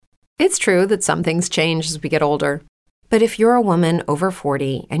It's true that some things change as we get older. But if you're a woman over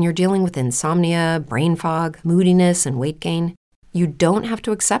 40 and you're dealing with insomnia, brain fog, moodiness, and weight gain, you don't have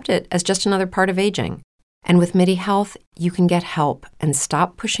to accept it as just another part of aging. And with MIDI Health, you can get help and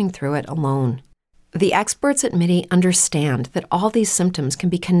stop pushing through it alone. The experts at MIDI understand that all these symptoms can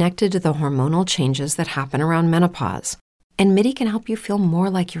be connected to the hormonal changes that happen around menopause, and MIDI can help you feel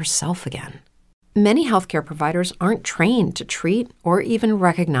more like yourself again. Many healthcare providers aren't trained to treat or even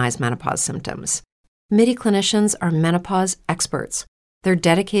recognize menopause symptoms. MIDI clinicians are menopause experts. They're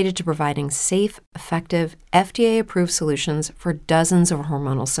dedicated to providing safe, effective, FDA-approved solutions for dozens of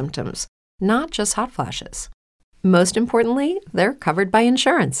hormonal symptoms, not just hot flashes. Most importantly, they're covered by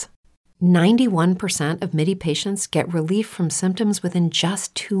insurance. 91% of MIDI patients get relief from symptoms within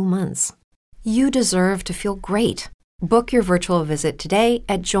just 2 months. You deserve to feel great. Book your virtual visit today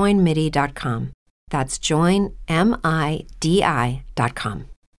at joinmidi.com. That's joinmidi.com.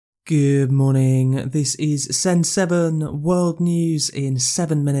 Good morning. This is Send 7 World News in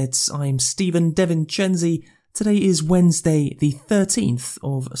 7 minutes. I'm Stephen DeVincenzi. Today is Wednesday, the 13th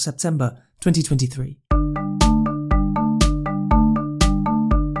of September, 2023.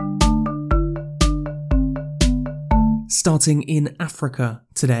 Starting in Africa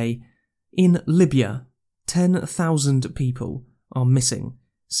today, in Libya, 10,000 people are missing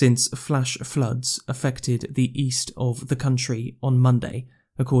since flash floods affected the east of the country on Monday,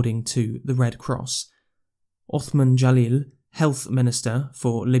 according to the Red Cross. Othman Jalil, health minister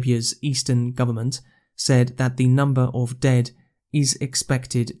for Libya's eastern government, said that the number of dead is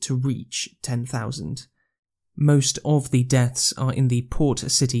expected to reach 10,000. Most of the deaths are in the port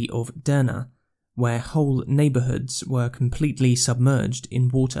city of Derna, where whole neighbourhoods were completely submerged in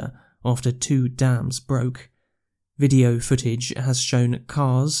water after 2 dams broke. Video footage has shown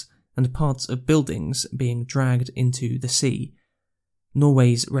cars and parts of buildings being dragged into the sea.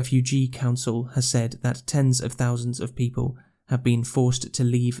 Norway's Refugee Council has said that tens of thousands of people have been forced to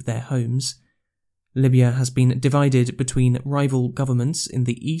leave their homes. Libya has been divided between rival governments in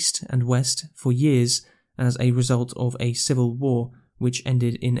the east and west for years as a result of a civil war which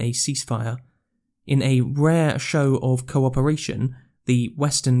ended in a ceasefire. In a rare show of cooperation, the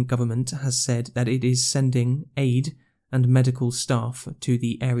Western government has said that it is sending aid and medical staff to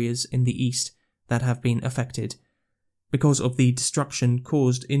the areas in the east that have been affected. Because of the destruction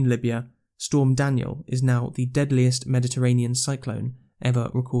caused in Libya, Storm Daniel is now the deadliest Mediterranean cyclone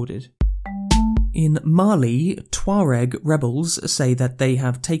ever recorded. In Mali, Tuareg rebels say that they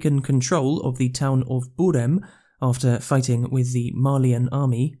have taken control of the town of Bourem after fighting with the Malian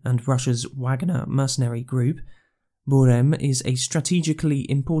army and Russia's Wagner mercenary group. Bourem is a strategically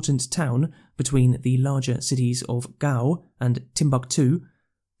important town between the larger cities of Gao and Timbuktu.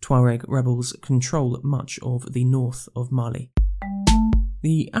 Tuareg rebels control much of the north of Mali.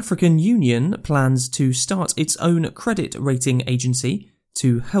 The African Union plans to start its own credit rating agency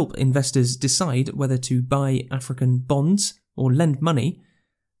to help investors decide whether to buy African bonds or lend money.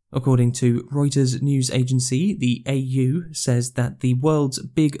 According to Reuters news agency, the AU says that the world's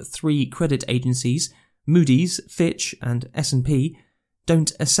big 3 credit agencies, Moody's, Fitch and S&P,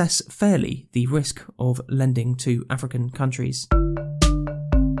 don't assess fairly the risk of lending to African countries.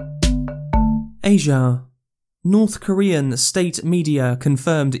 Asia. North Korean state media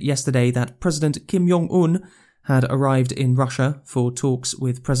confirmed yesterday that President Kim Jong-un had arrived in Russia for talks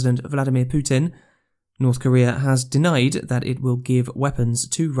with President Vladimir Putin. North Korea has denied that it will give weapons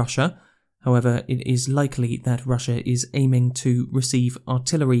to Russia. However, it is likely that Russia is aiming to receive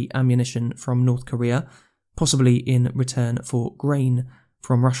artillery ammunition from North Korea, possibly in return for grain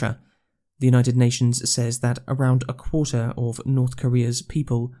from Russia. The United Nations says that around a quarter of North Korea's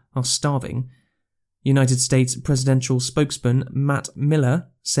people are starving. United States presidential spokesman Matt Miller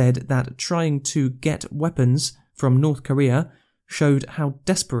said that trying to get weapons from North Korea showed how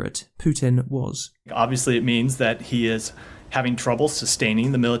desperate Putin was. Obviously, it means that he is having trouble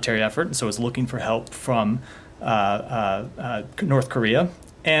sustaining the military effort, and so is looking for help from North Korea.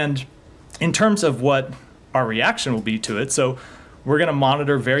 And in terms of what our reaction will be to it, so we're going to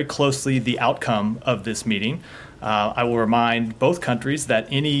monitor very closely the outcome of this meeting. I will remind both countries that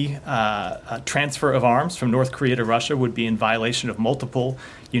any transfer of arms from North Korea to Russia would be in violation of multiple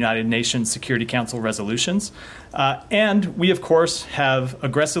United Nations Security Council resolutions. And we, of course, have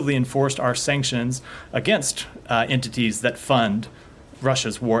aggressively enforced our sanctions against entities that fund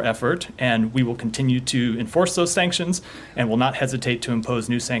Russia's war effort, and we will continue to enforce those sanctions and will not hesitate to impose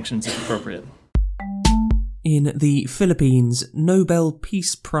new sanctions if appropriate. In the Philippines, Nobel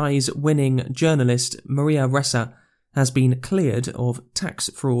Peace Prize winning journalist Maria Ressa has been cleared of tax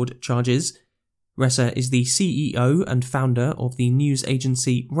fraud charges. Ressa is the CEO and founder of the news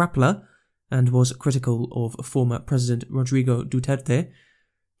agency Rappler and was critical of former President Rodrigo Duterte.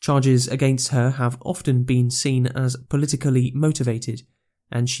 Charges against her have often been seen as politically motivated,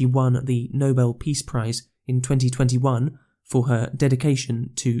 and she won the Nobel Peace Prize in 2021 for her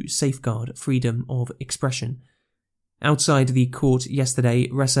dedication to safeguard freedom of expression. Outside the court yesterday,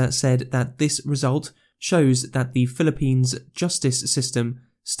 Ressa said that this result shows that the Philippines' justice system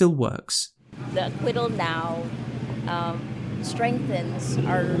still works. The acquittal now strengthens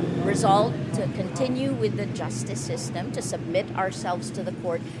our resolve to continue with the justice system, to submit ourselves to the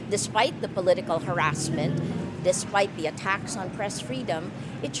court despite the political harassment, despite the attacks on press freedom.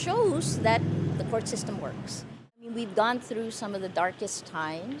 It shows that the court system works. I mean, we've gone through some of the darkest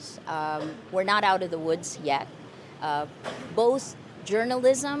times. We're not out of the woods yet. Both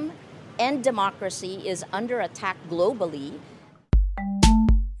journalism and democracy is under attack globally.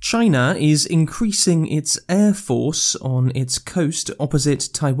 China is increasing its air force on its coast opposite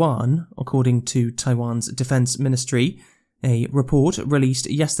Taiwan, according to Taiwan's defense ministry. A report released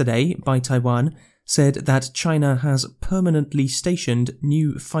yesterday by Taiwan said that China has permanently stationed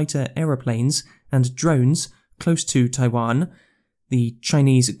new fighter aeroplanes and drones close to Taiwan. The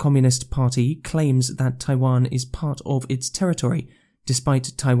Chinese Communist Party claims that Taiwan is part of its territory,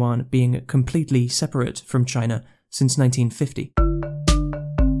 despite Taiwan being completely separate from China since 1950.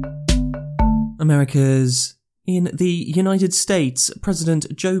 America's. In the United States,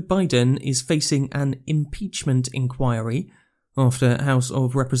 President Joe Biden is facing an impeachment inquiry after House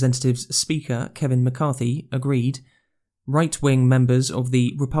of Representatives Speaker Kevin McCarthy agreed. Right-wing members of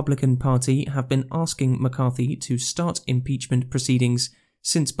the Republican Party have been asking McCarthy to start impeachment proceedings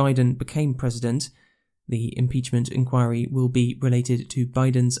since Biden became president. The impeachment inquiry will be related to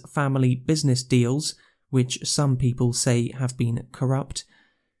Biden's family business deals, which some people say have been corrupt.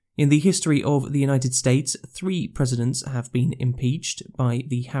 In the history of the United States, 3 presidents have been impeached by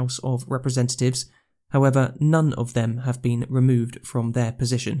the House of Representatives. However, none of them have been removed from their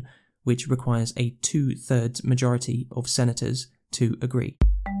position, which requires a 2/3 majority of senators to agree.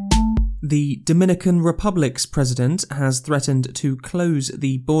 The Dominican Republic's president has threatened to close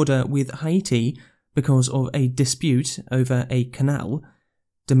the border with Haiti because of a dispute over a canal.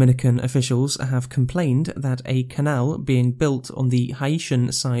 Dominican officials have complained that a canal being built on the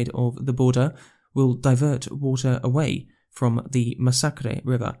Haitian side of the border will divert water away from the Masacre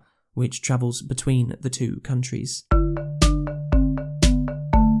River, which travels between the two countries.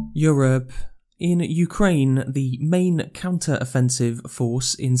 Europe. In Ukraine, the main counter-offensive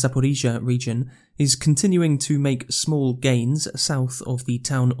force in Zaporizhia region is continuing to make small gains south of the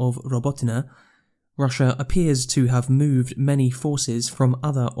town of Robotyne. Russia appears to have moved many forces from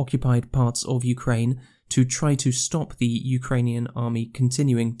other occupied parts of Ukraine to try to stop the Ukrainian army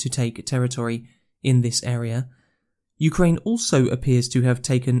continuing to take territory in this area. Ukraine also appears to have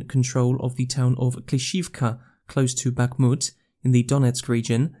taken control of the town of Klishivka, close to Bakhmut, in the Donetsk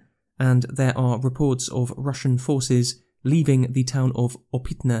region, and there are reports of Russian forces leaving the town of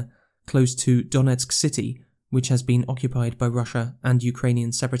Opitne, close to Donetsk city, which has been occupied by Russia and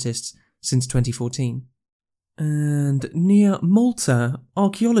Ukrainian separatists since 2014. And near Malta,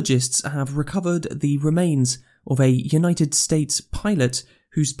 archaeologists have recovered the remains of a United States pilot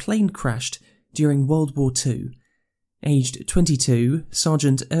whose plane crashed during World War II. Aged 22,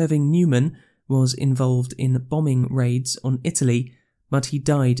 Sergeant Irving Newman was involved in bombing raids on Italy, but he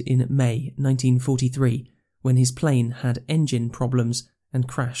died in May 1943 when his plane had engine problems and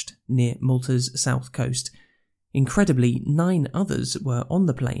crashed near Malta's south coast. Incredibly, 9 others were on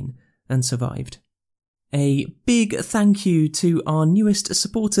the plane and survived. A big thank you to our newest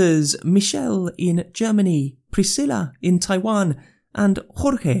supporters, Michelle in Germany, Priscilla in Taiwan, and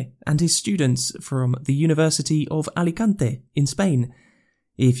Jorge and his students from the University of Alicante in Spain.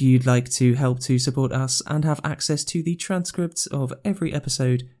 If you'd like to help to support us and have access to the transcripts of every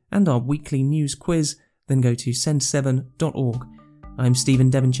episode and our weekly news quiz, then go to send7.org. I'm Stephen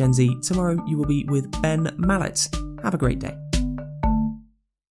Devincenzi. Tomorrow you will be with Ben Mallet. Have a great day.